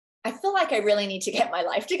I feel like I really need to get my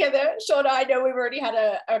life together. Shauna, I know we've already had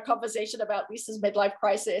a conversation about Lisa's midlife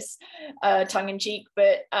crisis, tongue in cheek,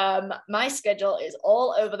 but my schedule is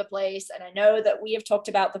all over the place. And I know that we have talked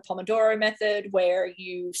about the Pomodoro method, where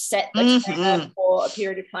you set the timer for a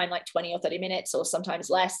period of time, like 20 or 30 minutes, or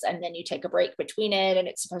sometimes less, and then you take a break between it. And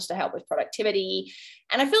it's supposed to help with productivity.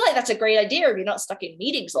 And I feel like that's a great idea if you're not stuck in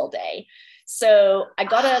meetings all day. So I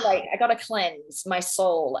gotta cleanse my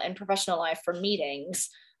soul and professional life from meetings.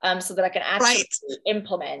 So that I can actually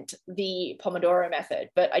implement the Pomodoro method.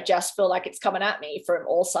 But I just feel like it's coming at me from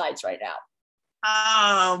all sides right now.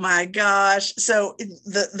 Oh my gosh. So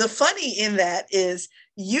the funny in that is,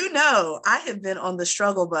 I have been on the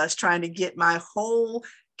struggle bus trying to get my whole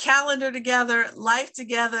calendar together, life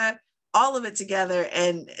together, all of it together.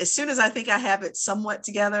 And as soon as I think I have it somewhat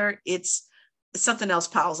together, it's something else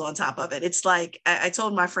piles on top of it. It's like, I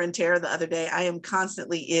told my friend Tara the other day, I am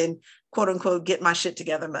constantly in quote unquote, get my shit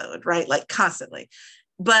together mode, right? Like constantly.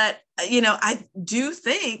 But, I do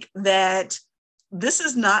think that this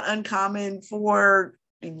is not uncommon for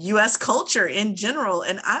US culture in general.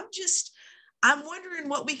 And I'm wondering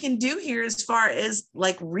what we can do here as far as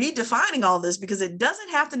like redefining all this, because it doesn't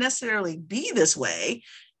have to necessarily be this way.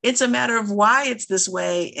 It's a matter of why it's this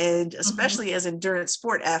way. And especially as endurance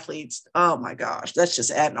sport athletes, oh my gosh, that's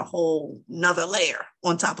just adding a whole nother layer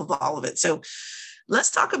on top of all of it. So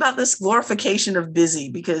let's talk about this glorification of busy,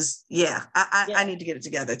 because I need to get it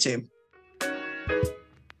together too.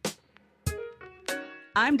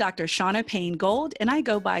 I'm Dr. Shauna Payne Gold, and I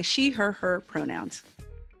go by she, her, her pronouns.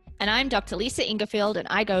 And I'm Dr. Lisa Ingerfield, and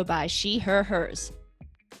I go by she, her, hers.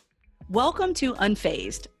 Welcome to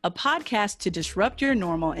Unfazed, a podcast to disrupt your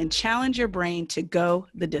normal and challenge your brain to go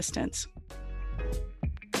the distance.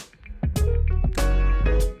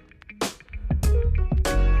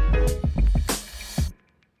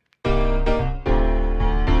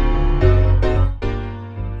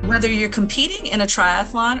 Whether you're competing in a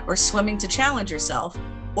triathlon or swimming to challenge yourself,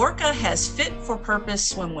 Orca has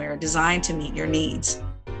fit-for-purpose swimwear designed to meet your needs.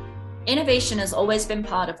 Innovation has always been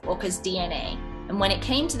part of Orca's DNA, and when it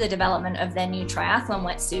came to the development of their new triathlon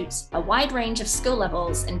wetsuits, a wide range of skill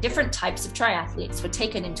levels and different types of triathletes were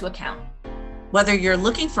taken into account. Whether you're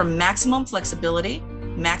looking for maximum flexibility,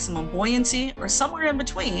 maximum buoyancy, or somewhere in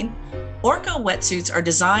between, Orca wetsuits are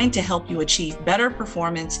designed to help you achieve better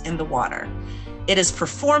performance in the water. It is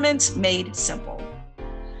performance made simple.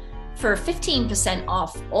 For 15%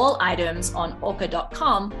 off all items on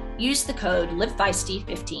orca.com, use the code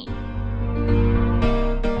LiveFeisty15.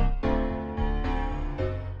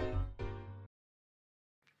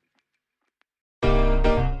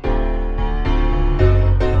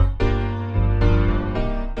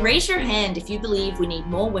 Raise your hand if you believe we need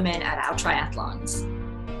more women at our triathlons.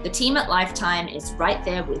 The team at Lifetime is right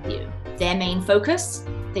there with you. Their main focus?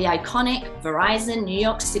 The iconic Verizon New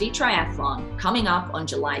York City Triathlon coming up on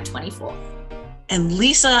July 24th. And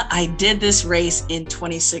Lisa, I did this race in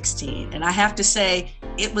 2016, and I have to say,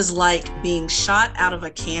 it was like being shot out of a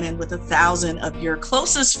cannon with 1,000 of your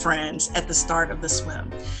closest friends at the start of the swim.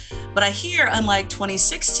 But I hear, unlike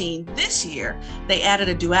 2016, this year, they added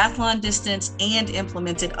a duathlon distance and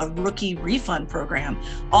implemented a rookie refund program,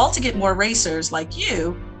 all to get more racers like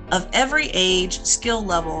you of every age, skill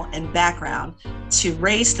level, and background to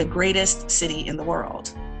race the greatest city in the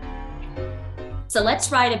world. So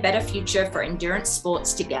let's write a better future for endurance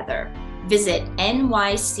sports together. Visit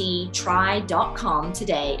nyctry.com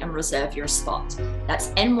today and reserve your spot. That's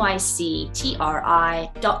nyctri.com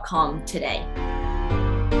today.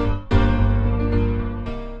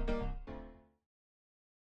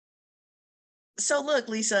 So look,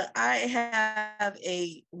 Lisa, I have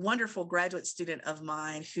a wonderful graduate student of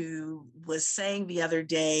mine who was saying the other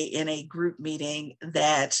day in a group meeting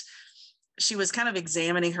that she was kind of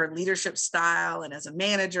examining her leadership style and as a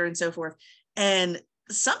manager and so forth. And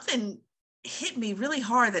something hit me really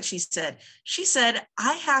hard that she said,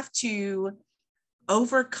 I have to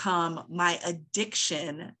overcome my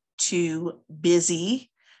addiction to busy,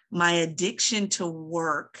 my addiction to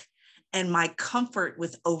work, and my comfort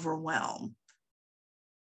with overwhelm.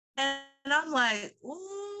 And I'm like,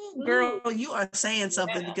 ooh, girl, you are saying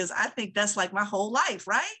something, because I think that's like my whole life,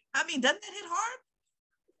 right? I mean, doesn't that hit hard?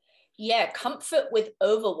 Yeah, comfort with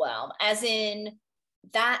overwhelm, as in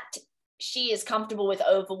that she is comfortable with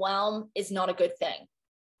overwhelm is not a good thing.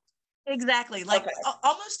 Exactly. Like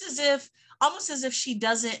almost as if she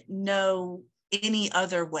doesn't know any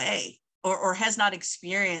other way, or has not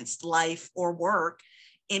experienced life or work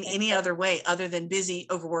in any other way other than busy,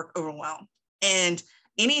 overwork, overwhelm. And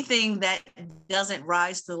anything that doesn't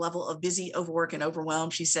rise to the level of busy, overwork, and overwhelm,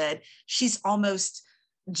 she said, she's almost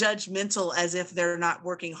judgmental as if they're not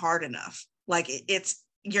working hard enough. Like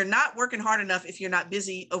you're not working hard enough if you're not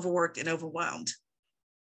busy, overworked, and overwhelmed,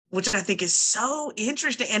 which I think is so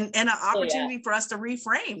interesting and an opportunity for us to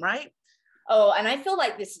reframe, right? Oh, and I feel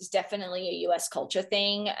like this is definitely a US culture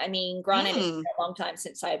thing. I mean, granted, it's been a long time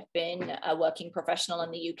since I've been a working professional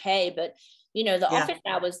in the UK, but the office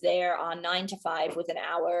hours there are 9 to 5 with an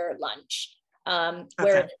hour lunch.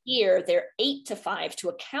 Whereas here they're 8 to 5 to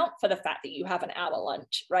account for the fact that you have an hour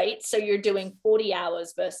lunch, right? So you're doing 40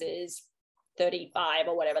 hours versus 35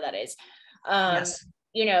 or whatever that is.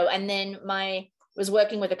 And then was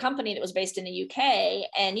working with a company that was based in the UK,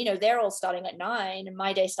 and they're all starting at 9 and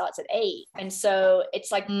my day starts at 8. And so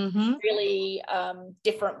it's like really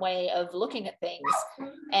different way of looking at things.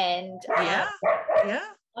 And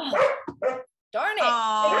oh, darn it.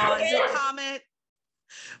 Oh, is it comment?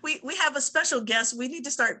 We have a special guest. We need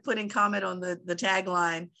to start putting comment on the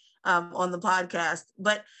tagline on the podcast.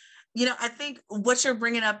 But I think what you're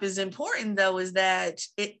bringing up is important, though, is that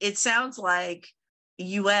it sounds like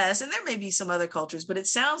US, and there may be some other cultures, but it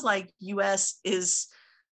sounds like US is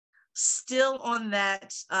still on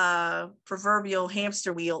that proverbial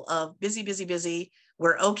hamster wheel of busy, busy, busy.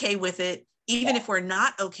 We're okay with it. Even if we're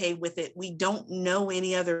not okay with it, we don't know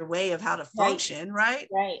any other way of how to function, right?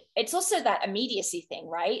 Right. It's also that immediacy thing,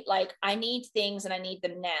 right? Like I need things and I need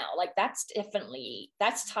them now. Like that's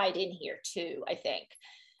tied in here too, I think.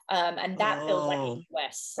 And that feels like the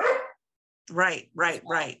US. Right.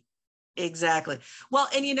 Exactly. Well,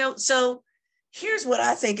 and so here's what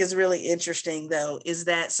I think is really interesting though, is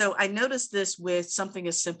that, so I noticed this with something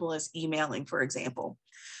as simple as emailing, for example.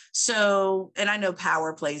 So, and I know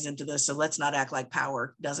power plays into this, so let's not act like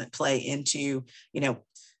power doesn't play into,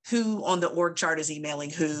 who on the org chart is emailing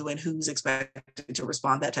who and who's expected to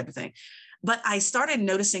respond, that type of thing. But I started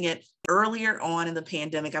noticing it earlier on in the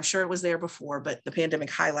pandemic. I'm sure it was there before, but the pandemic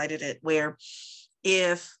highlighted it, where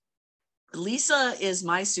if Lisa is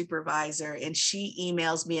my supervisor and she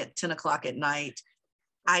emails me at 10 o'clock at night,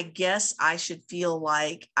 I guess I should feel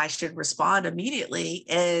like I should respond immediately.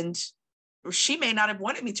 And she may not have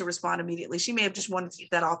wanted me to respond immediately. She may have just wanted to get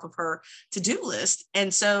that off of her to-do list.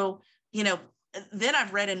 And so, then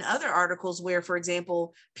I've read in other articles where, for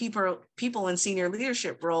example, people in senior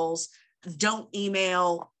leadership roles don't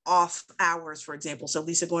email off hours, for example. So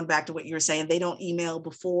Lisa, going back to what you were saying, they don't email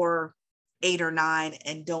before 8 or 9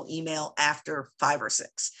 and don't email after 5 or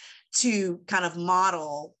 6 to kind of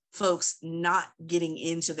model folks not getting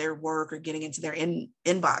into their work or getting into their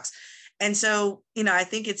inbox. And so, I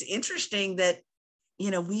think it's interesting that,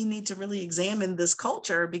 we need to really examine this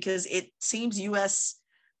culture, because it seems it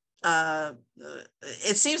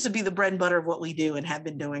seems to be the bread and butter of what we do and have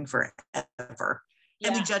been doing forever.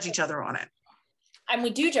 And we judge each other on it. And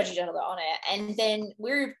we do judge each other on it. And then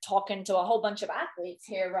we're talking to a whole bunch of athletes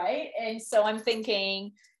here, right? And so I'm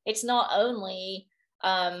thinking it's not only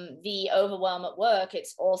the overwhelm at work,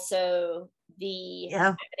 it's also the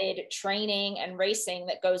added training and racing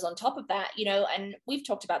that goes on top of that, and we've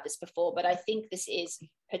talked about this before, but I think this is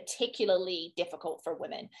particularly difficult for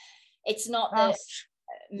women. It's not that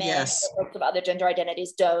men or folks of other gender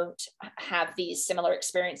identities don't have these similar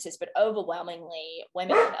experiences, but overwhelmingly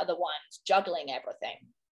women are the ones juggling everything.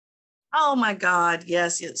 Oh my God.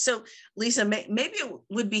 Yes. So Lisa, maybe it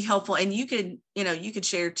would be helpful, and you could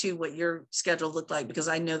share too what your schedule looked like, because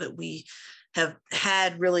I know that we have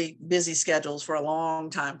had really busy schedules for a long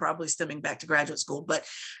time, probably stemming back to graduate school. But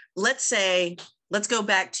let's go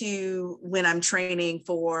back to when I'm training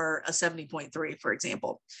for a 70.3, for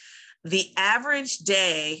example. The average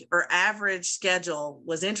day or average schedule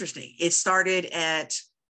was interesting. It started at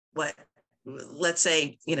let's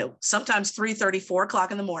say, sometimes 3:30, 4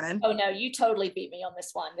 o'clock in the morning. Oh no, you totally beat me on this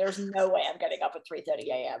one. There's no way I'm getting up at 3:30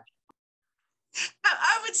 a.m.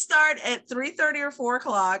 I would start at 3:30 or 4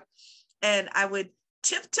 o'clock, and I would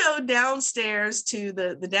tiptoe downstairs to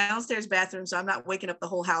the downstairs bathroom, so I'm not waking up the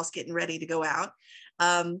whole house getting ready to go out.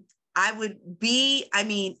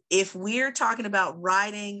 If we're talking about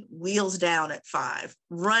riding wheels down at 5,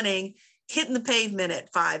 running, hitting the pavement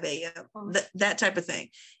at 5 a.m., that type of thing.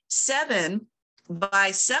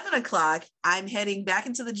 By 7 o'clock, I'm heading back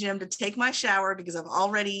into the gym to take my shower, because I've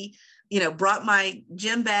already, brought my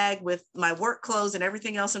gym bag with my work clothes and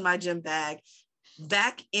everything else in my gym bag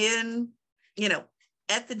back in,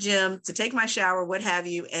 at the gym to take my shower, what have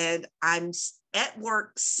you. And I'm at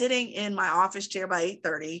work sitting in my office chair by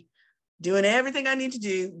 8:30, doing everything I need to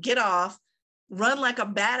do, get off, run like a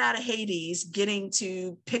bat out of Hades, getting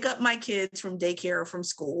to pick up my kids from daycare or from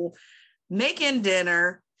school, making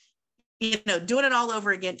dinner, doing it all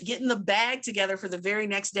over again, getting the bag together for the very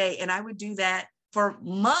next day. And I would do that for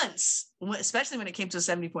months, especially when it came to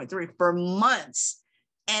 70.3, for months.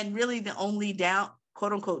 And really the only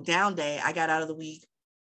quote unquote down day I got out of the week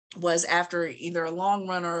was after either a long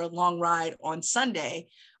run or a long ride on Sunday,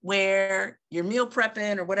 where you're meal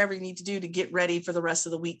prepping or whatever you need to do to get ready for the rest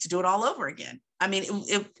of the week to do it all over again. I mean,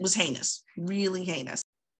 it was heinous, really heinous.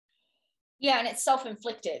 Yeah, and it's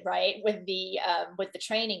self-inflicted, right? With the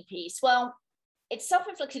training piece. Well, it's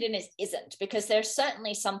self-inflicted and it isn't, because there's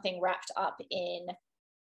certainly something wrapped up in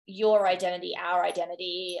your identity, our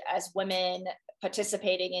identity as women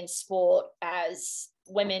participating in sport, as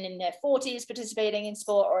women in their 40s participating in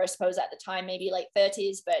sport, or I suppose at the time maybe late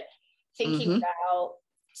 30s, but thinking about,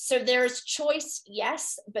 so there's choice,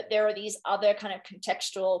 yes, but there are these other kind of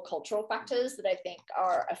contextual cultural factors that I think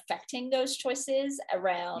are affecting those choices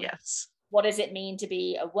around what does it mean to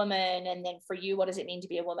be a woman, and then for you, what does it mean to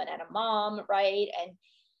be a woman and a mom, right? And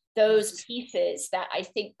those pieces that I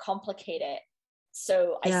think complicate it.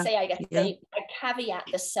 So I caveat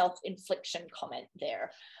the self-infliction comment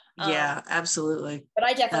there. Absolutely. But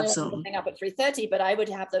I definitely wasn't getting up at 3:30, but I would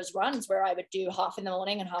have those runs where I would do half in the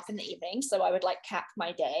morning and half in the evening. So I would like cap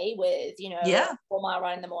my day with, a 4-mile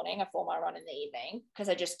run in the morning, a 4-mile run in the evening, because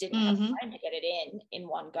I just didn't have time to get it in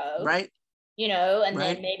one go. Right. And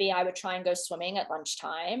then maybe I would try and go swimming at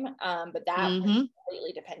lunchtime. But that was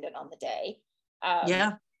completely dependent on the day.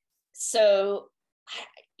 So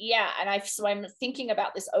and I'm thinking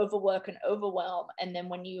about this overwork and overwhelm. And then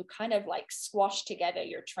when you kind of like squash together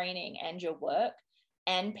your training and your work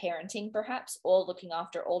and parenting, perhaps, or looking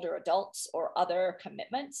after older adults or other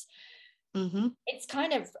commitments, it's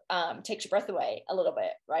kind of takes your breath away a little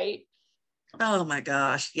bit, right? Oh my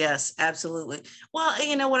gosh. Yes, absolutely. Well,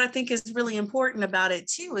 what I think is really important about it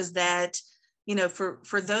too, is that,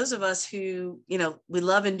 for those of us who, we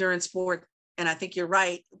love endurance sport, and I think you're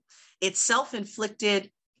right, it's self-inflicted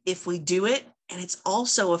if we do it. And it's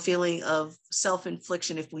also a feeling of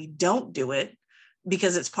self-infliction if we don't do it,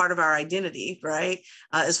 because it's part of our identity, right?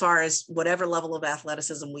 As far as whatever level of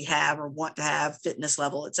athleticism we have or want to have, fitness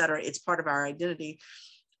level, et cetera, it's part of our identity.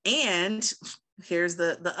 And here's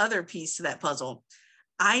the other piece to that puzzle.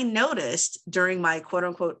 I noticed during my quote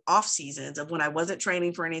unquote off seasons of when I wasn't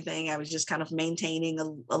training for anything, I was just kind of maintaining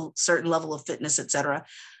a certain level of fitness, et cetera,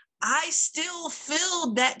 I still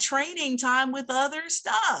filled that training time with other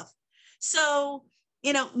stuff. So,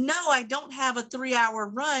 no, I don't have a 3-hour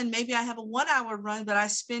run. Maybe I have a 1-hour run, but I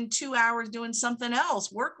spend 2 hours doing something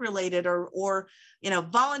else, work related, or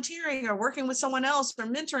volunteering, or working with someone else, or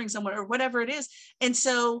mentoring someone, or whatever it is. And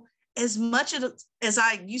so as much as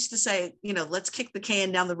I used to say, let's kick the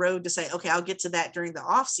can down the road to say, okay, I'll get to that during the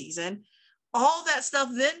off season. All that stuff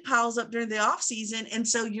then piles up during the off season. And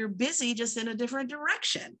so you're busy just in a different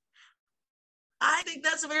direction. I think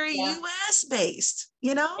that's very US based,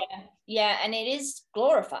 Yeah. And it is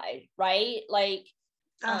glorified, right? Like,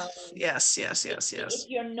 yes. If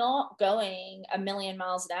you're not going a million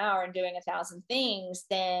miles an hour and doing 1,000 things,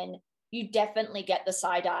 then you definitely get the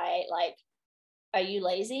side eye. Like, are you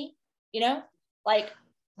lazy? Like,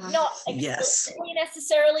 not explicitly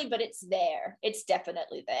necessarily, but it's there. It's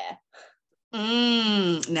definitely there.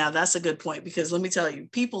 Now that's a good point, because let me tell you,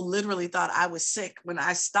 people literally thought I was sick when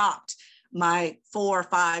I stopped my 4,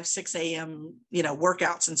 5, 6 a.m.,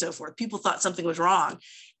 workouts and so forth. People thought something was wrong.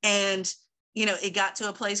 And, it got to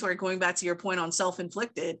a place where, going back to your point on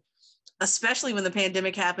self-inflicted, especially when the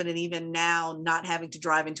pandemic happened, and even now not having to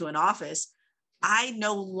drive into an office, I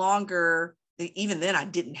no longer, even then I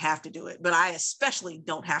didn't have to do it, but I especially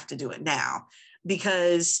don't have to do it now,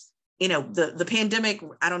 because, the pandemic,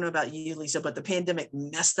 I don't know about you, Lisa, but the pandemic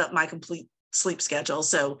messed up my complete sleep schedule.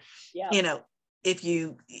 So, if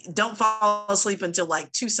you don't fall asleep until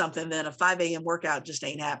like 2 something, then a 5 a.m. workout just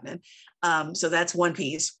ain't happening. So that's one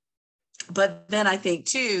piece. But then I think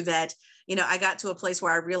too that, I got to a place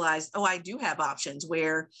where I realized, I do have options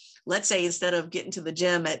where, let's say, instead of getting to the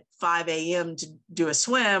gym at 5 a.m. to do a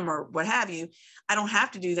swim or what have you, I don't have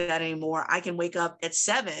to do that anymore. I can wake up at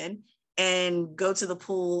 7 and go to the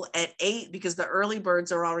pool at 8, because the early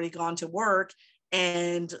birds are already gone to work.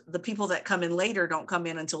 And the people that come in later don't come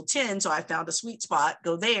in until 10. So I found a sweet spot,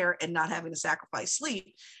 go there, and not having to sacrifice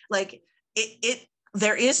sleep. Like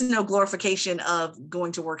there is no glorification of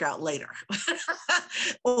going to work out later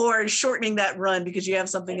or shortening that run because you have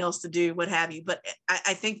something else to do, what have you. But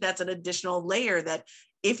I think that's an additional layer, that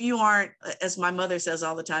if you aren't, as my mother says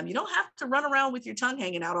all the time, you don't have to run around with your tongue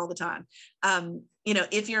hanging out all the time.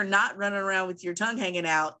 If you're not running around with your tongue hanging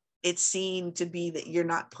out, it's seen to be that you're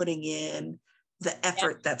not putting in the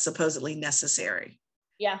effort that's supposedly necessary.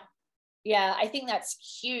 Yeah. I think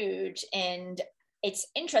that's huge. And it's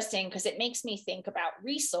interesting because it makes me think about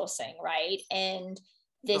resourcing, right? And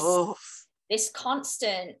this this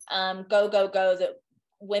constant go that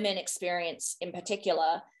women experience in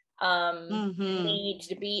particular, need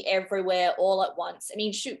to be everywhere all at once. I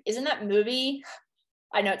mean, shoot, isn't that movie?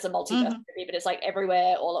 I know it's a multi-verse movie, but it's like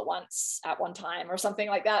everywhere all at once at one time or something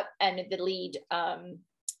like that. And the lead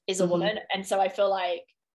is a woman. And so I feel like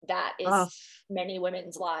that is many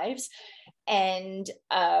women's lives. And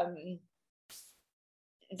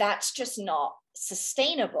that's just not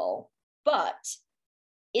sustainable. But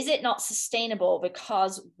is it not sustainable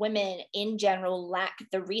because women in general lack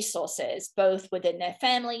the resources, both within their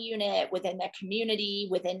family unit, within their community,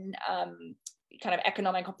 within kind of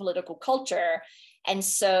economic or political culture? And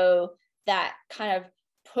so that kind of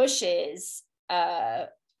pushes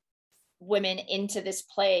women into this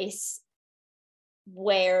place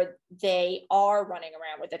where they are running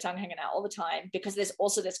around with their tongue hanging out all the time, because there's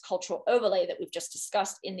also this cultural overlay that we've just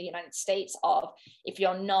discussed in the United States of, if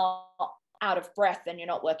you're not out of breath, then you're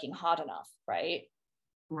not working hard enough, right?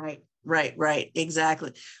 Right.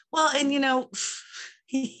 Exactly. Well, and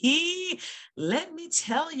let me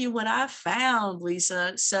tell you what I found,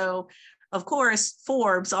 Lisa. So, of course,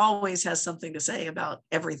 Forbes always has something to say about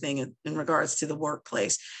everything in regards to the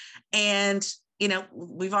workplace. And,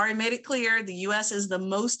 we've already made it clear the US is the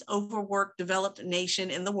most overworked developed nation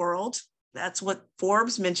in the world. That's what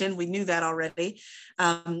Forbes mentioned. We knew that already.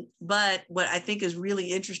 But what I think is really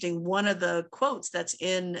interesting, one of the quotes that's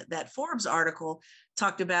in that Forbes article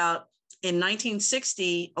talked about in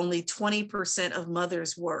 1960, only 20% of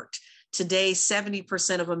mothers worked. Today,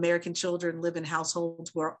 70% of American children live in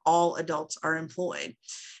households where all adults are employed.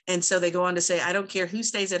 And so they go on to say, I don't care who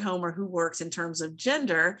stays at home or who works in terms of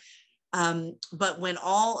gender, but when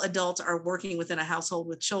all adults are working within a household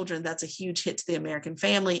with children, that's a huge hit to the American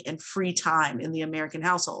family and free time in the American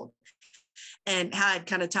household. And how I'd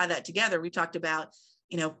kind of tie that together, we talked about,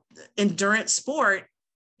 endurance sport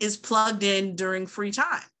is plugged in during free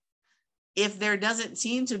time. If there doesn't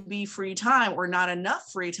seem to be free time or not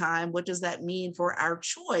enough free time, what does that mean for our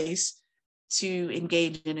choice to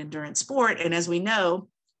engage in endurance sport? And as we know,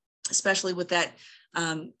 especially with that,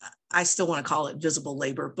 I still want to call it visible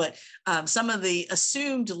labor, but some of the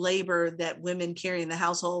assumed labor that women carry in the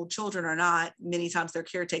household, children are not, many times they're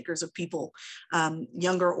caretakers of people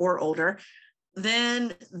younger or older,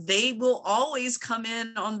 then they will always come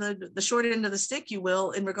in on the short end of the stick, you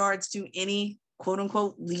will, in regards to any quote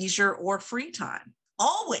unquote leisure or free time.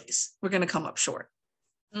 Always we're going to come up short.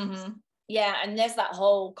 Yeah, and there's that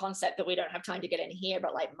whole concept that we don't have time to get in here,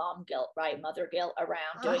 but like mom guilt, right? Mother guilt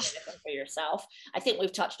around doing anything for yourself. I think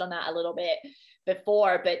we've touched on that a little bit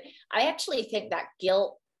before, but I actually think that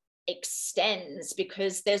guilt extends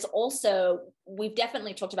because there's also, we've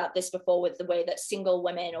definitely talked about this before with the way that single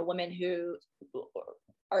women or women who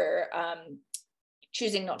are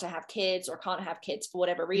choosing not to have kids or can't have kids for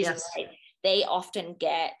whatever reason, right? They often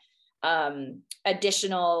get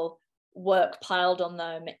additional work piled on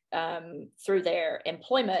them through their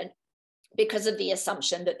employment because of the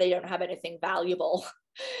assumption that they don't have anything valuable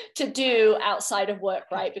to do outside of work,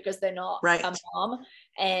 right? Because they're not a mom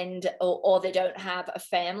and or they don't have a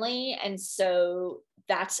family. And so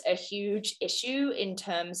that's a huge issue in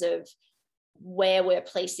terms of where we're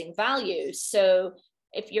placing value. So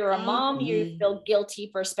if you're a mom, you feel guilty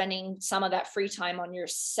for spending some of that free time on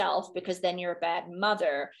yourself because then you're a bad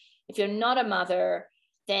mother. If you're not a mother,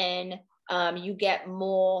 then you get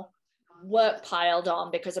more work piled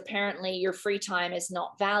on because apparently your free time is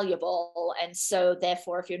not valuable. And so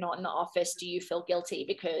therefore, if you're not in the office, do you feel guilty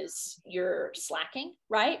because you're slacking,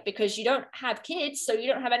 right? Because you don't have kids, so you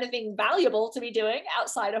don't have anything valuable to be doing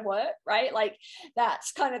outside of work, right? Like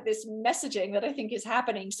that's kind of this messaging that I think is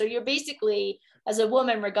happening. So you're basically, as a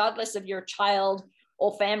woman, regardless of your child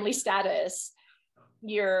or family status,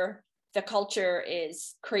 the culture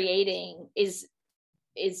is creating, is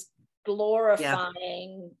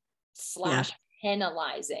glorifying /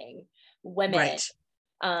 penalizing women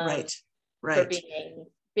for being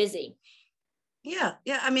busy. Yeah.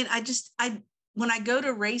 I mean, when I go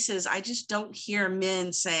to races, I just don't hear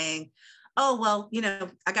men saying, oh, well,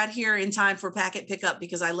 I got here in time for packet pickup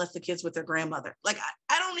because I left the kids with their grandmother. Like,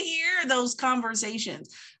 I don't hear those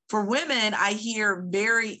conversations. For women, I hear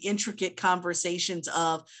very intricate conversations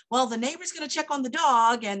of, well, the neighbor's going to check on the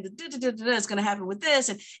dog and is going to happen with this.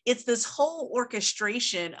 And it's this whole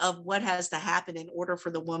orchestration of what has to happen in order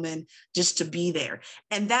for the woman just to be there.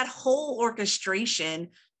 And that whole orchestration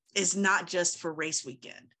is not just for race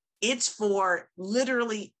weekend. It's for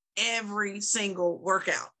literally every single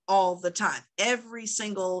workout all the time, every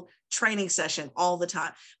single training session all the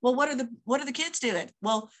time. Well, what are the kids doing?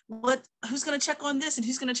 Well, who's going to check on this and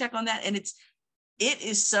who's going to check on that? And it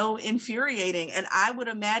is so infuriating. And I would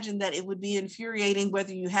imagine that it would be infuriating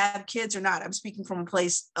whether you have kids or not. I'm speaking from a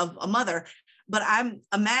place of a mother, but I'm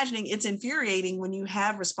imagining it's infuriating when you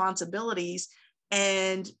have responsibilities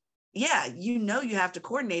and yeah, you have to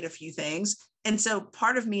coordinate a few things. And so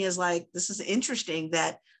part of me is like, this is interesting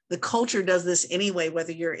that the culture does this anyway,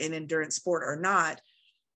 whether you're in endurance sport or not.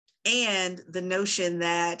 And the notion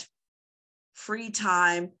that free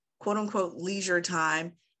time, quote unquote, leisure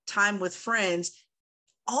time, time with friends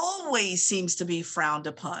always seems to be frowned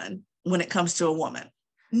upon when it comes to a woman.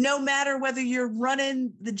 No matter whether you're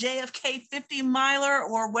running the JFK 50 miler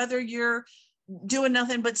or whether you're doing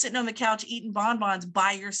nothing but sitting on the couch eating bonbons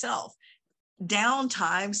by yourself,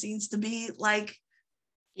 downtime seems to be like,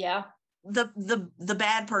 yeah, the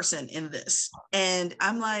bad person in this. And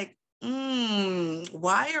I'm like,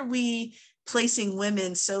 why are we placing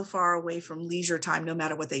women so far away from leisure time, no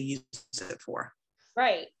matter what they use it for?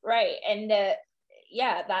 Right. And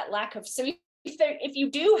that lack of, so if you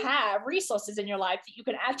do have resources in your life that you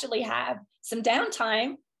can actually have some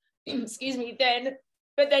downtime, excuse me,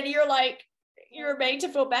 but then you're made to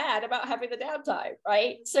feel bad about having the downtime,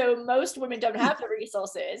 right? So most women don't have the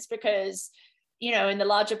resources because, in the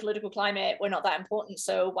larger political climate, we're not that important.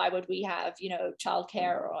 So why would we have,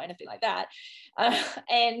 childcare or anything like that?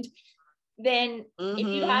 And then if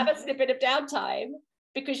you have a snippet of downtime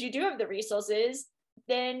because you do have the resources,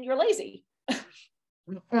 then you're lazy.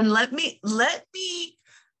 And let me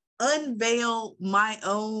unveil my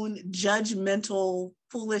own judgmental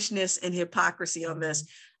foolishness and hypocrisy on this.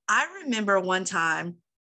 I remember one time,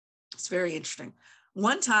 it's very interesting.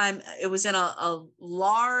 One time it was in a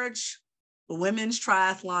large women's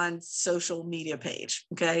triathlon social media page.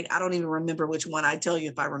 Okay. I don't even remember which one. I tell you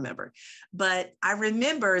if I remember, but I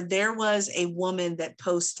remember there was a woman that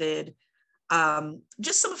posted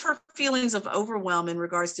just some of her feelings of overwhelm in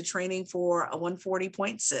regards to training for a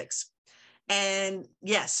 140.6. And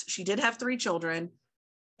yes, she did have 3 children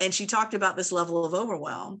and she talked about this level of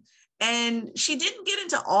overwhelm. And she didn't get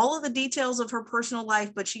into all of the details of her personal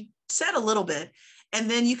life, but she said a little bit. And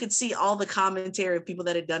then you could see all the commentary of people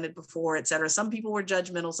that had done it before, et cetera. Some people were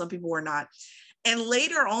judgmental, some people were not. And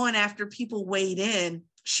later on, after people weighed in,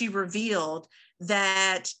 she revealed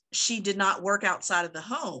that she did not work outside of the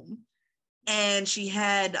home. And she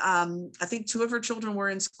had, I think 2 of her children were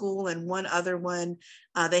in school and one other one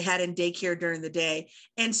they had in daycare during the day.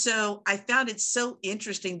 And so I found it so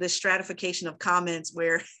interesting, this stratification of comments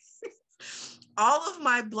where all of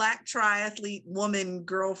my Black triathlete woman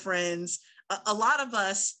girlfriends, a lot of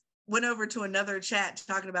us went over to another chat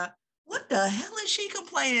talking about what the hell is she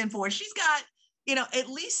complaining for? She's got, at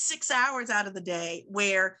least 6 hours out of the day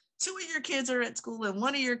where 2 of your kids are at school and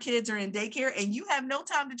 1 of your kids are in daycare and you have no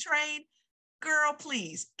time to train. Girl,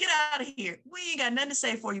 please get out of here. We ain't got nothing to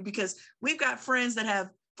say for you because we've got friends that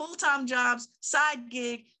have full-time jobs, side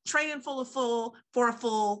gig, training for a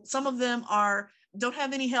full. Some of them don't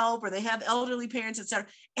have any help or they have elderly parents, et cetera.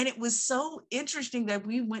 And it was so interesting that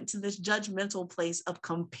we went to this judgmental place of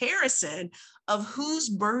comparison of whose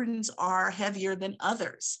burdens are heavier than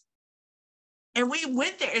others. And we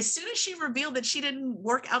went there as soon as she revealed that she didn't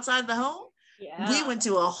work outside the home. Yeah. We went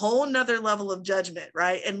to a whole nother level of judgment,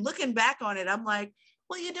 right? And looking back on it, I'm like,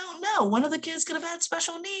 well, you don't know. One of the kids could have had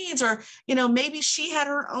special needs, or, maybe she had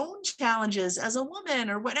her own challenges as a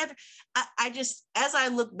woman or whatever. I just, as I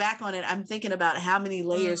look back on it, I'm thinking about how many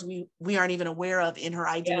layers we aren't even aware of in her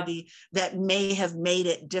identity that may have made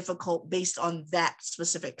it difficult based on that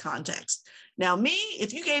specific context. Now, me,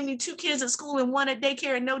 if you gave me 2 kids at school and 1 at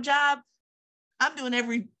daycare and no job, I'm doing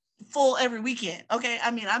every weekend. Okay.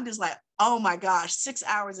 I mean, I'm just like, oh my gosh, 6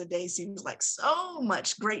 hours a day seems like so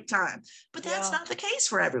much great time, but that's not the case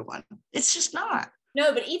for everyone. It's just not.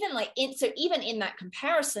 No, but even even in that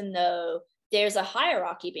comparison though, there's a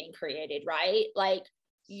hierarchy being created, right? Like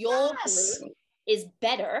your group is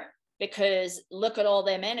better because look at all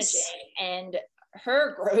they're managing, and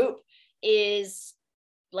her group is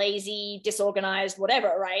lazy, disorganized,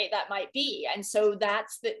 whatever, right? That might be. And so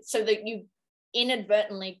so that you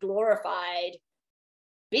inadvertently glorified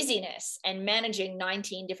busyness and managing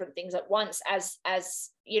 19 different things at once as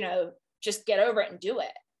just get over it and do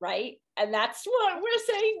it, right? And that's what we're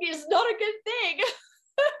saying is not a good thing.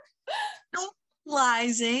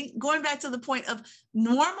 Normalizing, going back to the point of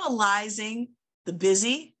normalizing the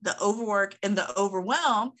busy, the overwork, and the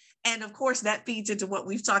overwhelm. And of course, that feeds into what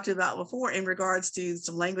we've talked about before in regards to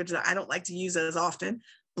some language that I don't like to use as often,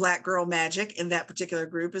 Black girl magic in that particular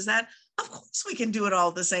group is that, of course, we can do it all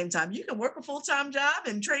at the same time. You can work a full-time job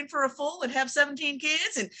and train for a full and have 17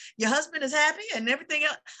 kids and your husband is happy and everything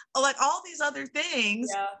else, like all these other things,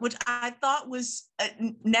 which I thought was,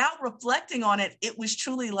 now reflecting on it, it was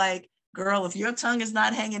truly like, girl, if your tongue is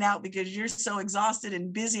not hanging out because you're so exhausted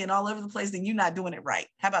and busy and all over the place, then you're not doing it right.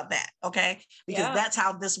 How about that? Okay. Because that's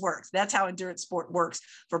how this works. That's how endurance sport works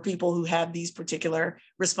for people who have these particular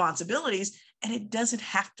responsibilities. And it doesn't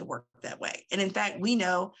have to work that way. And in fact, we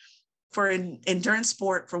know for endurance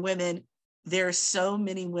sport for women, there are so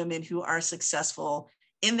many women who are successful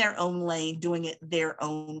in their own lane, doing it their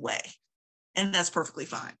own way. And that's perfectly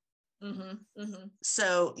fine.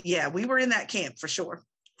 So yeah, we were in that camp for sure.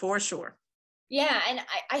 For sure. Yeah. And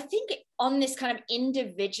I think on this kind of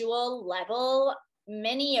individual level,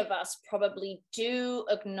 many of us probably do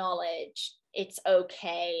acknowledge it's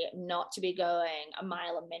okay not to be going a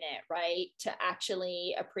mile a minute, right? To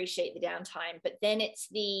actually appreciate the downtime. But then it's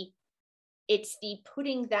the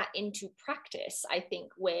putting that into practice, I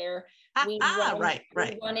think, where we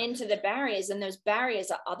run into the barriers, and those barriers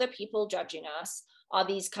are other people judging us, are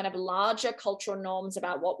these kind of larger cultural norms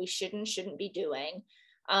about what we should and shouldn't be doing.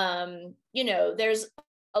 There's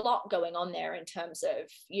a lot going on there in terms of,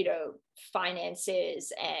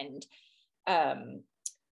 finances and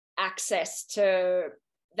access to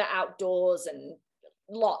the outdoors and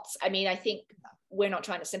lots. I mean, I think we're not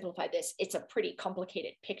trying to simplify this. It's a pretty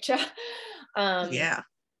complicated picture. But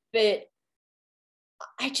we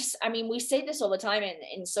say this all the time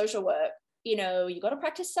in social work, you got to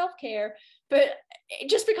practice self-care, but it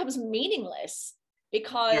just becomes meaningless.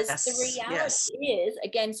 Because the reality is,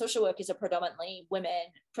 again, social work is a predominantly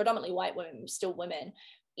white women, still women,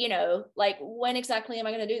 like when exactly am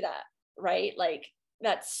I going to do that? Right. Like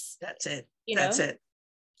that's it. That's it.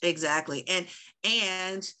 Exactly.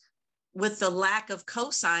 And with the lack of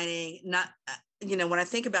co-signing, when I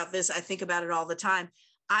think about this, I think about it all the time.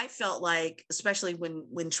 I felt like, especially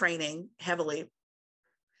when training heavily,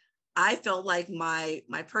 I felt like my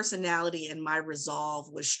personality and my resolve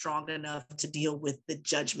was strong enough to deal with the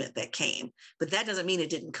judgment that came, but that doesn't mean it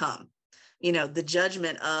didn't come. The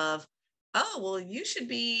judgment of, oh, well, you should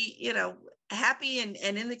be, happy and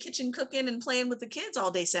in the kitchen cooking and playing with the kids all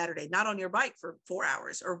day Saturday, not on your bike for 4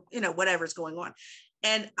 hours or, whatever's going on.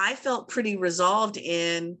 And I felt pretty resolved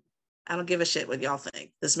in, I don't give a shit what y'all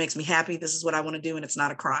think. This makes me happy. This is what I want to do. And it's not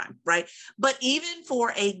a crime. Right. But even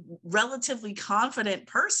for a relatively confident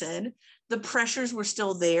person, the pressures were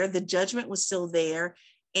still there. The judgment was still there.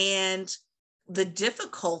 And the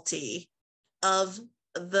difficulty of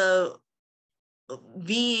the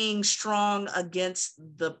being strong against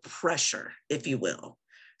the pressure, if you will.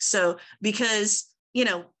 So, because,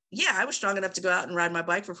 I was strong enough to go out and ride my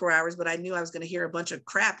bike for 4 hours, but I knew I was going to hear a bunch of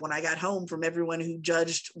crap when I got home from everyone who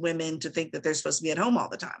judged women to think that they're supposed to be at home all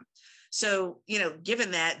the time. So,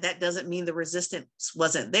 given that doesn't mean the resistance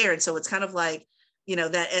wasn't there. And so it's kind of like,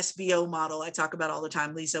 that SBO model I talk about all the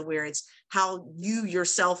time, Lisa, where it's how you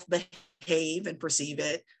yourself behave and perceive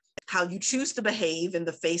it, how you choose to behave in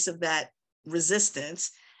the face of that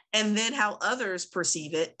resistance, and then how others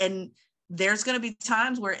perceive it. And there's going to be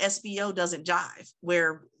times where SBO doesn't jive,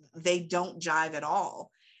 where they don't jive at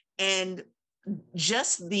all. And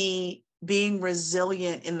just the being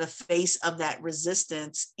resilient in the face of that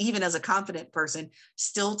resistance, even as a confident person,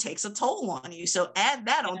 still takes a toll on you. So add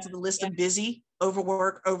that onto the list of busy,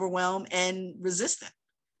 overwork, overwhelm, and resistant.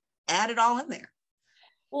 Add it all in there.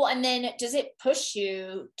 Well, and then does it push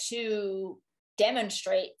you to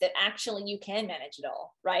demonstrate that actually you can manage it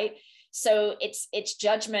all, right? So it's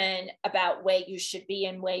judgment about where you should be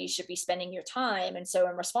and where you should be spending your time. And so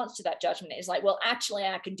in response to that judgment, it's like, well, actually,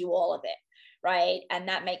 I can do all of it, right? And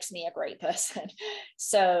that makes me a great person.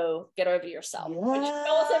 So get over yourself, which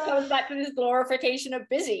also comes back to this glorification of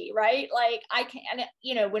busy, right? Like I can,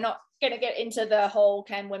 and we're not going to get into the whole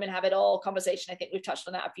can women have it all conversation. I think we've touched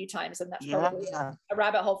on that a few times, and that's probably a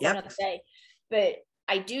rabbit hole for another day. But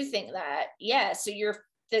I do think that, so you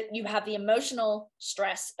have the emotional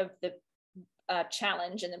stress of the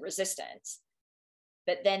challenge and the resistance,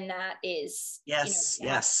 but then that is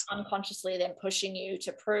unconsciously then pushing you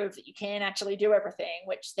to prove that you can actually do everything,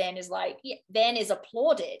 which then is then is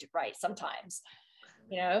applauded, right? Sometimes,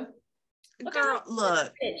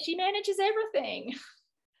 look, she manages everything.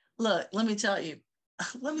 Look, let me tell you,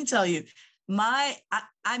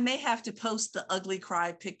 I may have to post the ugly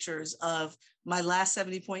cry pictures of my last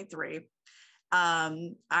 70.3,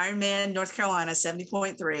 Ironman North Carolina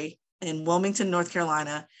 70.3 in Wilmington, North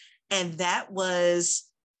Carolina. And that was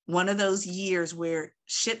one of those years where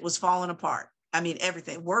shit was falling apart. I mean,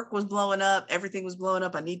 everything, work was blowing up, everything was blowing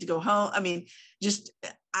up. I need to go home. I mean, just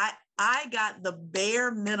I got the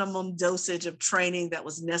bare minimum dosage of training that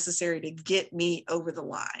was necessary to get me over the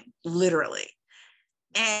line, literally.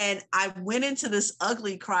 And I went into this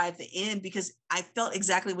ugly cry at the end because I felt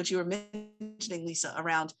exactly what you were mentioning, Lisa,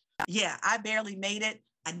 around, yeah, I barely made it.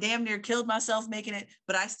 I damn near killed myself making it,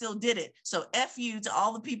 but I still did it. So F you to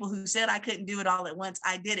all the people who said I couldn't do it all at once.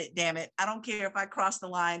 I did it, damn it. I don't care if I crossed the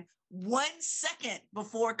line 1 second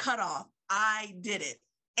before cutoff. I did it.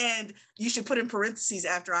 And you should put in parentheses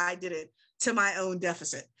after I did it, to my own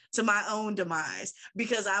deficit, to my own demise,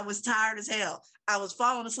 because I was tired as hell. I was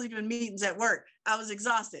falling asleep in meetings at work. I was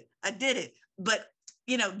exhausted. I did it. But,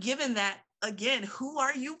 given that, again, who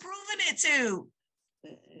are you proving it to?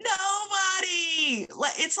 Nobody.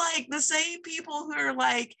 It's like the same people who are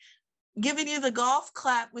like giving you the golf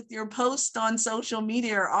clap with your post on social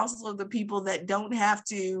media are also the people that don't have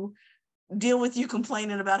to deal with you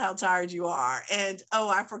complaining about how tired you are. And, oh,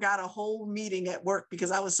 I forgot a whole meeting at work because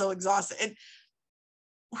I was so exhausted. And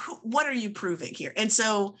what are you proving here? And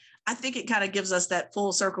so I think it kind of gives us that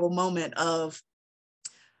full circle moment of,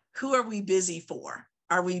 who are we busy for?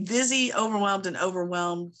 Are we busy, overwhelmed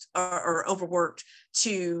or overworked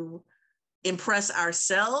to impress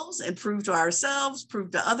ourselves and prove to ourselves,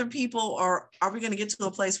 prove to other people? Or are we going to get to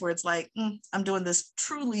a place where it's like, I'm doing this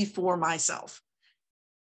truly for myself?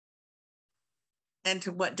 And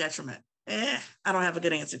to what detriment? I don't have a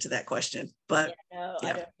good answer to that question, but yeah.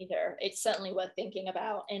 I don't either. It's certainly worth thinking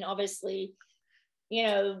about. And obviously,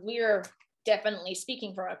 we're definitely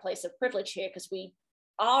speaking from a place of privilege here because we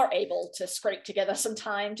are able to scrape together some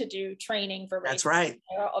time to do training for races. That's right.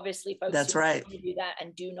 There are obviously folks That's who right. do that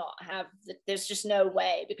and do not have, there's just no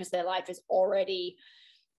way because their life is already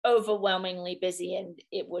overwhelmingly busy and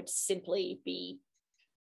it would simply be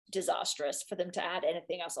disastrous for them to add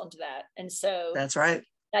anything else onto that. And so that's right.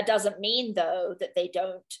 That doesn't mean though that they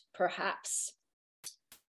don't perhaps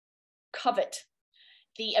covet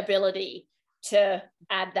the ability to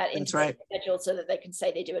add that into their schedule so that they can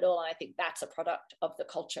say they do it all. And I think that's a product of the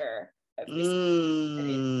culture of this that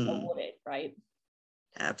is awarded, right?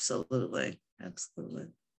 Absolutely.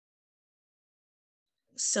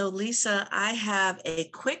 So Lisa, I have a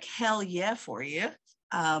quick hell yeah for you.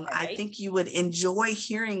 I think you would enjoy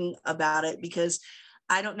hearing about it because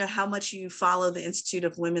I don't know how much you follow the Institute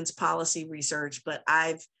of Women's Policy Research, but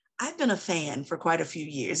I've been a fan for quite a few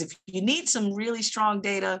years. If you need some really strong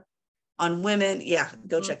data on women,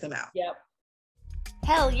 go check them out. Yep.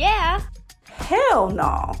 Hell yeah. Hell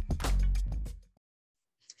no.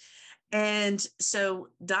 And so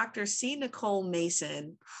Dr. C. Nicole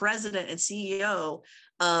Mason, president and CEO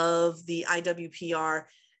of the IWPR,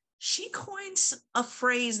 she coins a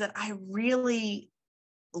phrase that I really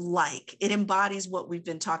like. It embodies what we've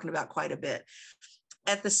been talking about quite a bit.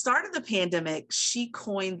 At the start of the pandemic, she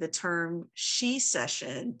coined the term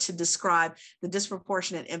she-cession to describe the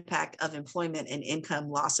disproportionate impact of employment and income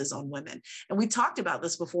losses on women. And we talked about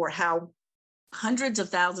this before, how hundreds of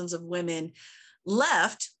thousands of women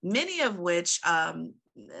left, many of which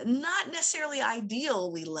not necessarily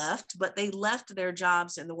ideally left, but they left their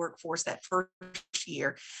jobs in the workforce that first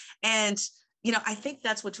year. And I think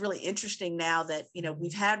that's what's really interesting now that,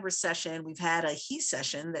 we've had recession, we've had a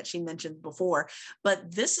he-cession that she mentioned before,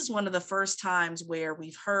 but this is one of the first times where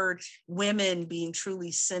we've heard women being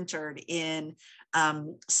truly centered in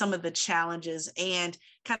some of the challenges and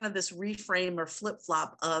kind of this reframe or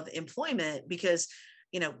flip-flop of employment, because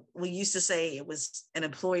we used to say it was an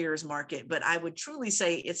employer's market, but I would truly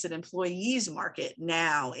say it's an employee's market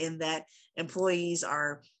now, in that employees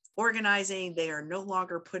are organizing. They are no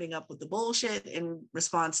longer putting up with the bullshit in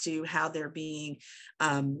response to how they're being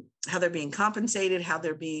compensated, how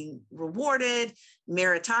they're being rewarded,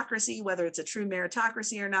 meritocracy, whether it's a true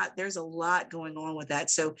meritocracy or not. There's a lot going on with that.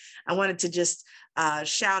 So I wanted to just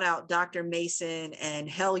shout out Dr. Mason and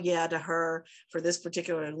hell yeah to her for this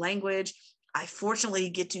particular language. I fortunately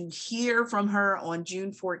get to hear from her on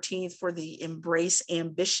June 14th for the Embrace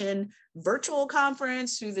Ambition virtual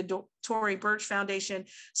conference through the Tory Burch Foundation.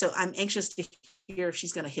 So I'm anxious to hear if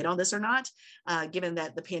she's going to hit on this or not, given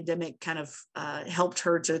that the pandemic kind of helped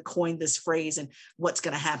her to coin this phrase and what's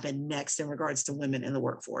going to happen next in regards to women in the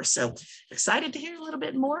workforce. So excited to hear a little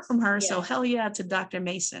bit more from her. Yeah. So hell yeah to Dr.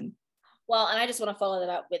 Mason. Well, and I just want to follow that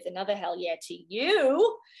up with another hell yeah to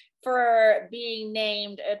you for being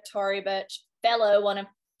named a Tory Burch Fellow, one of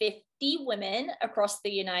 50 women across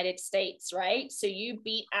the United States, right? So you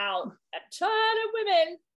beat out a ton of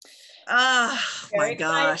women. Oh my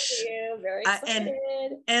gosh. Very excited.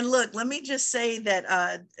 And look, let me just say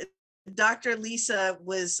that Dr. Lisa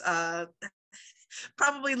was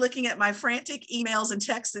probably looking at my frantic emails and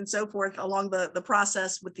texts and so forth along the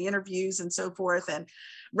process with the interviews and so forth. And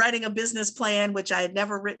writing a business plan, which I had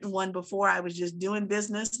never written one before. I was just doing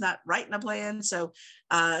business, not writing a plan. So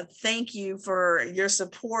thank you for your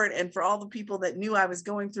support and for all the people that knew I was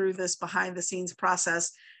going through this behind the scenes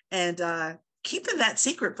process. And keeping that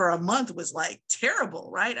secret for a month was like terrible,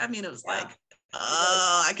 right? I mean, it was like,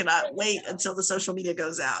 oh, I cannot wait until the social media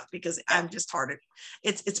goes out because I'm just hardened.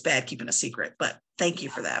 It's bad keeping a secret, but thank you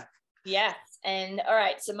for that. Yes. And all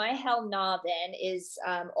right. So my hell nah then is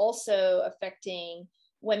also affecting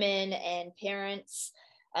women and parents.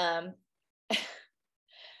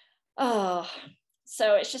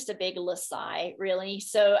 So it's just a big lasai, really.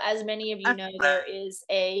 So as many of you know, there is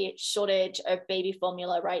a shortage of baby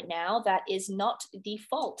formula right now. That is not the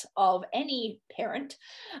fault of any parent.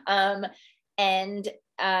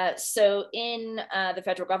 So in the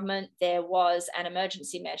federal government, there was an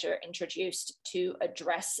emergency measure introduced to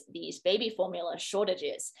address these baby formula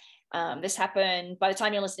shortages. This happened, by the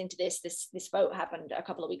time you're listening to this vote happened a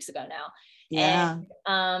couple of weeks ago now. Yeah.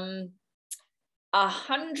 And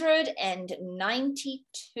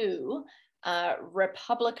 192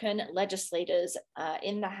 Republican legislators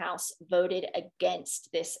in the House voted against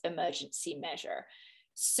this emergency measure.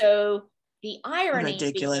 So the irony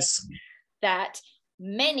is that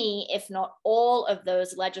many, if not all, of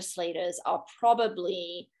those legislators are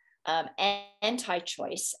probably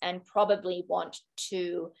anti-choice and probably want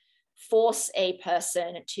to force a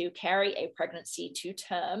person to carry a pregnancy to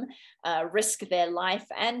term, risk their life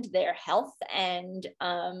and their health, and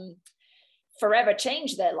forever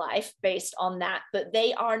change their life based on that. But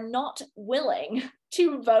they are not willing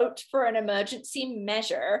to vote for an emergency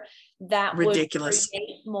measure that would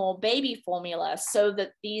create more baby formula so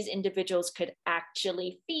that these individuals could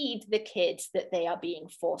actually feed the kids that they are being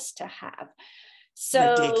forced to have.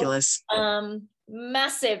 So ridiculous.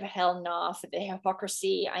 Massive hell nah for the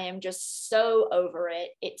hypocrisy. I am just so over it.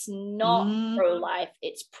 It's not pro-life,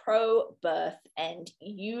 it's pro-birth, and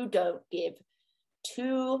you don't give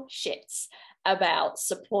two shits about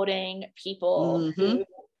supporting people who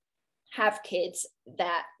have kids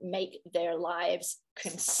that make their lives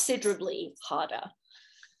considerably harder.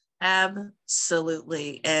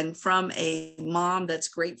 Absolutely. And from a mom that's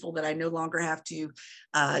grateful that I no longer have to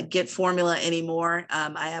get formula anymore.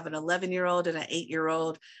 I have an 11-year-old and an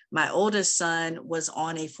 8-year-old. My oldest son was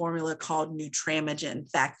on a formula called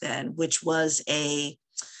Nutramigen back then, which was a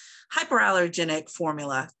hyperallergenic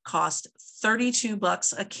formula, cost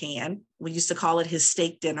 $32 a can. We used to call it his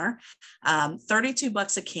steak dinner.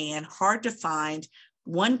 $32 a can, hard to find.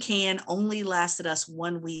 One can only lasted us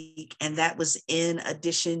 1 week, and that was in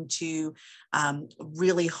addition to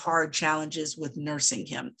really hard challenges with nursing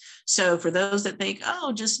him. So for those that think,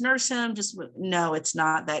 oh, just nurse him, no, it's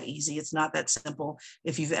not that easy. It's not that simple.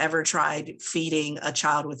 If you've ever tried feeding a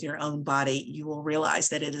child with your own body, you will realize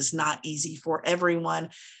that it is not easy for everyone.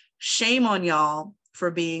 Shame on y'all for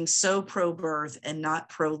being so pro-birth and not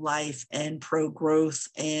pro-life and pro-growth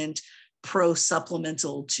and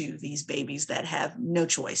pro-supplemental to these babies that have no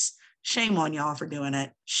choice. Shame on y'all for doing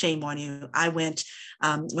it. Shame on you. I went,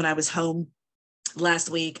 when I was home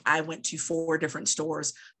last week, I went to 4 different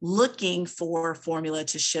stores looking for formula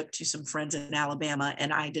to ship to some friends in Alabama,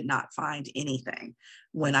 and I did not find anything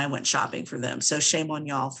when I went shopping for them. So shame on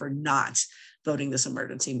y'all for not voting this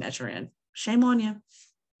emergency measure in. Shame on you.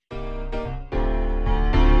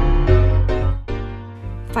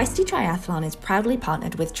 Feisty Triathlon is proudly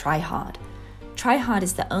partnered with TryHard. TryHard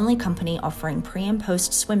is the only company offering pre- and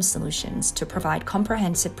post-swim solutions to provide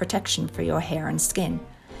comprehensive protection for your hair and skin.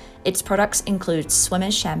 Its products include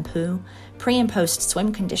swimmer's shampoo, pre- and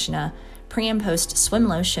post-swim conditioner, pre- and post-swim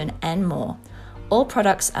lotion, and more. All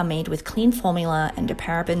products are made with clean formula and are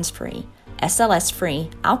parabens-free, SLS-free,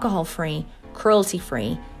 alcohol-free,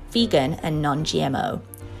 cruelty-free, vegan, and non-GMO.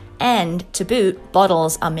 And to boot,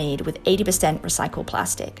 bottles are made with 80% recycled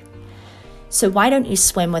plastic. So why don't you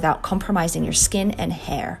swim without compromising your skin and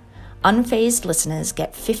hair? Unfazed listeners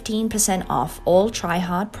get 15% off all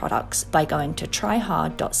TryHard products by going to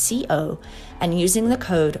tryhard.co and using the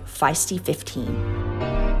code Feisty15.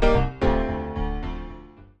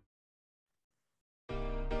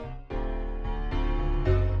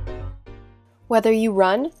 Whether you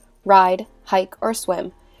run, ride, hike, or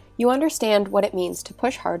swim, you understand what it means to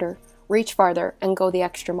push harder, reach farther, and go the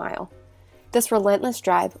extra mile. This relentless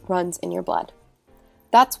drive runs in your blood.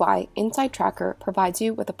 That's why Inside Tracker provides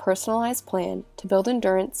you with a personalized plan to build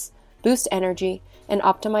endurance, boost energy, and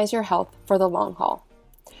optimize your health for the long haul.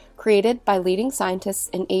 Created by leading scientists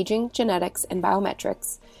in aging, genetics, and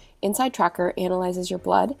biometrics, Inside Tracker analyzes your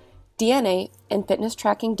blood, DNA, and fitness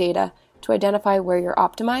tracking data to identify where you're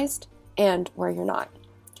optimized and where you're not.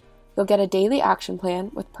 You'll get a daily action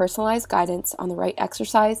plan with personalized guidance on the right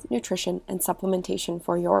exercise, nutrition, and supplementation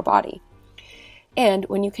for your body. And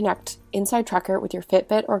when you connect Inside Tracker with your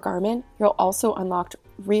Fitbit or Garmin, you'll also unlock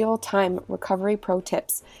real-time recovery pro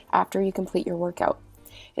tips after you complete your workout.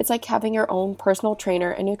 It's like having your own personal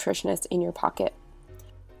trainer and nutritionist in your pocket.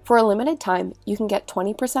 For a limited time, you can get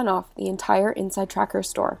 20% off the entire Inside Tracker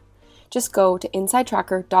store. Just go to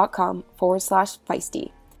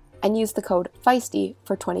insidetracker.com/feisty and use the code FEISTY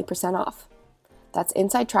for 20% off. That's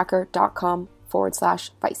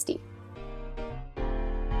insidetracker.com/feisty.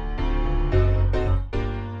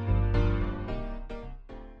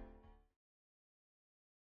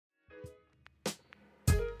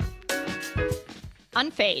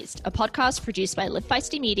 Unfazed, a podcast produced by Live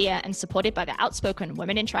Feisty Media and supported by the Outspoken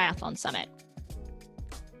Women in Triathlon Summit.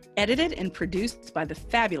 Edited and produced by the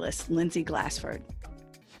fabulous Lindsay Glassford.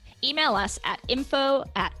 Email us at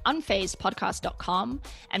info@unfazedpodcast.com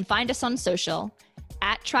and find us on social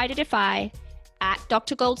 @TryToDefy,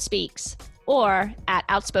 @DrGoldSpeaks, or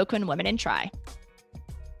 @Outspoken Women in Tri.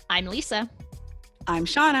 I'm Lisa. I'm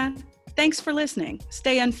Shauna. Thanks for listening.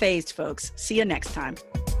 Stay unfazed, folks. See you next time.